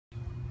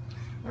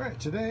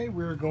Alright, today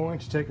we're going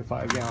to take a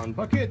 5-gallon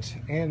bucket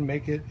and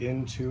make it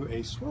into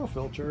a swirl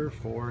filter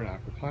for an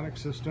aquaponics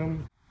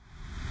system.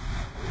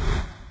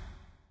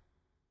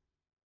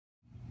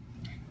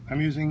 I'm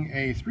using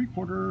a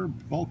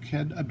 3/4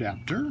 bulkhead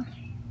adapter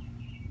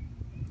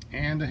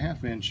and a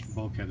 1/2-inch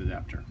bulkhead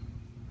adapter.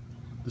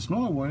 The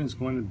smaller one is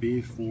going to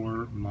be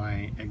for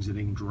my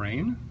exiting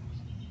drain,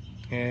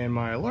 and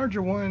my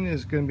larger one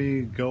is going to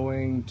be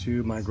going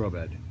to my grow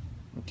bed.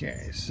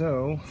 Okay,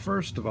 so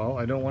first of all,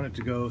 I don't want it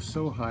to go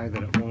so high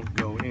that it won't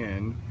go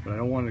in, but I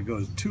don't want it to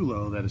go too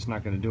low that it's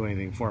not going to do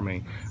anything for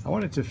me. I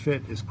want it to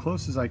fit as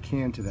close as I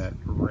can to that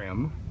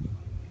rim.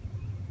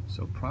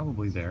 So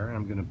probably there, and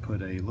I'm going to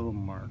put a little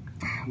mark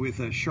with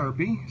a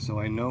Sharpie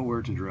so I know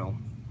where to drill.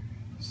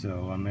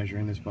 So I'm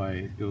measuring this by,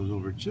 it goes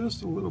over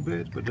just a little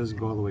bit, but doesn't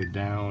go all the way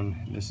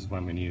down. And this is what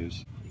I'm going to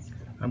use.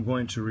 I'm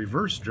going to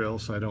reverse drill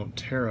so I don't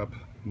tear up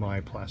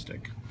my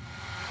plastic.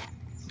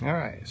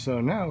 Alright,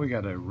 so now we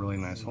got a really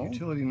nice hole.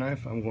 Utility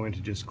knife, I'm going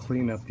to just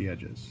clean up the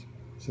edges.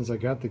 Since I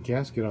got the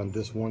gasket on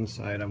this one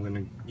side, I'm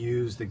going to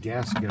use the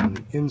gasket on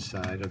the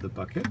inside of the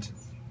bucket.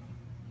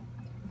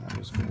 I'm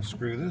just going to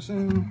screw this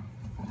in,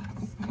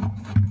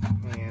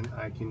 and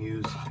I can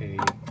use a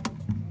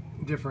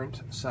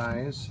different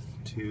size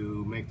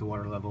to make the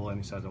water level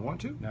any size I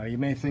want to. Now you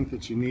may think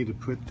that you need to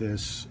put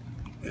this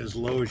as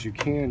low as you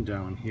can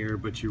down here,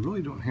 but you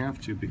really don't have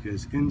to,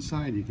 because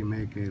inside you can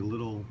make a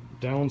little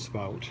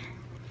downspout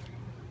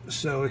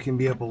so it can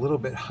be up a little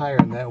bit higher,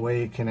 and that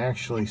way it can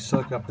actually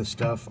suck up the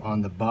stuff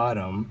on the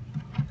bottom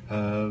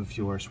of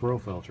your swirl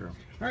filter.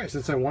 Alright,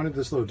 since I wanted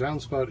this little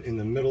downspout in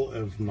the middle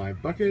of my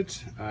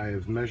bucket,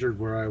 I've measured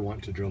where I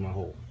want to drill my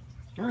hole.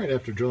 Alright,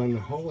 after drilling the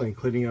hole and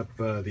cleaning up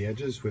the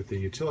edges with the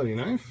utility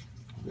knife,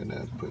 I'm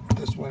going to put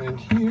this one in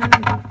here.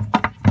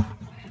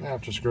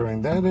 After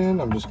screwing that in,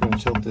 I'm just going to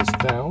tilt this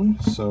down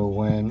so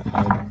when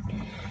I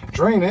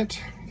drain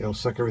it, it'll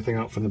suck everything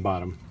out from the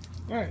bottom.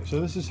 Alright, so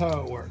this is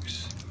how it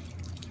works.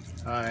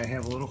 I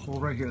have a little hole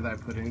right here that I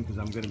put in because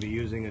I'm going to be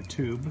using a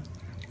tube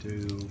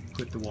to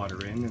put the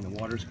water in, and the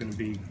water's going to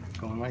be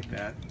going like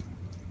that,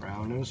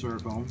 round in a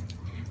circle.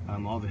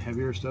 All the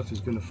heavier stuff is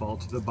going to fall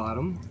to the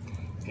bottom,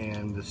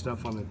 and the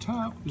stuff on the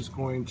top is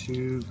going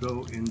to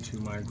go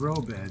into my grow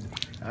bed.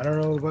 I don't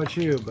know about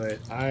you, but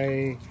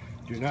I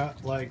do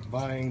not like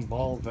buying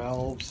ball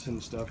valves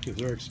and stuff because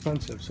they're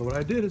expensive. So what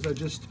I did is I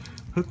just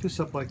hooked this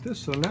up like this,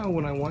 so now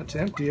when I want to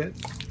empty it,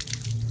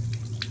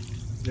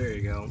 there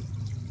you go.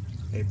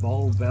 A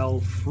ball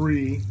valve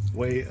free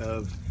way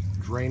of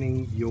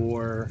draining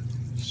your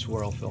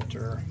swirl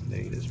filter.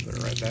 Then you just put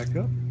it right back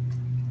up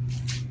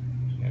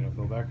and it'll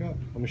go back up.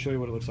 Let me show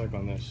you what it looks like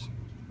on this.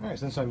 Alright,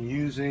 since I'm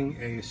using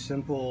a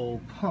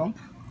simple pump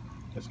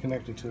that's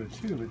connected to a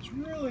tube, it's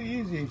really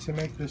easy to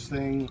make this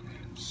thing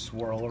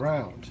swirl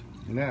around.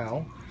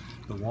 Now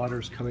the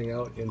water's coming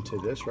out into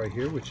this right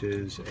here, which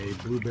is a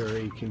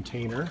blueberry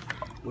container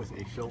with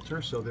a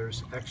filter, so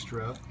there's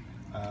extra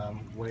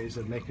ways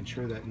of making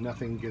sure that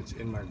nothing gets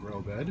in my grow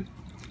bed,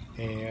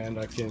 and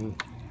I can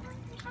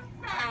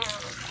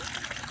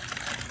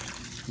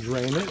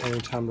drain it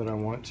anytime that I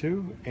want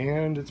to,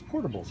 and it's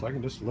portable, so I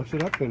can just lift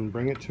it up and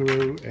bring it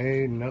to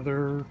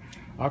another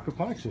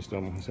aquaponics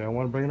system and say I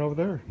want to bring it over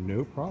there,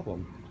 no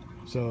problem.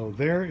 So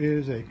there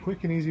is a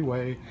quick and easy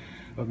way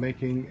of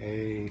making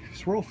a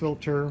swirl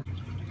filter.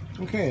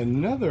 Okay,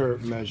 another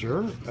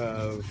measure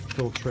of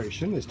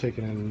filtration is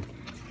taking in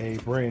a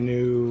brand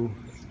new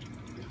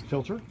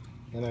filter,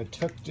 and I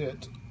tucked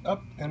it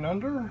up and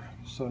under,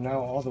 so now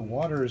all the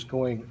water is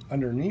going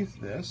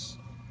underneath this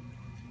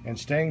and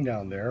staying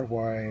down there,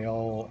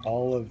 while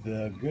all of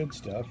the good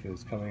stuff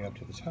is coming up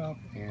to the top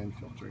and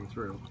filtering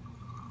through.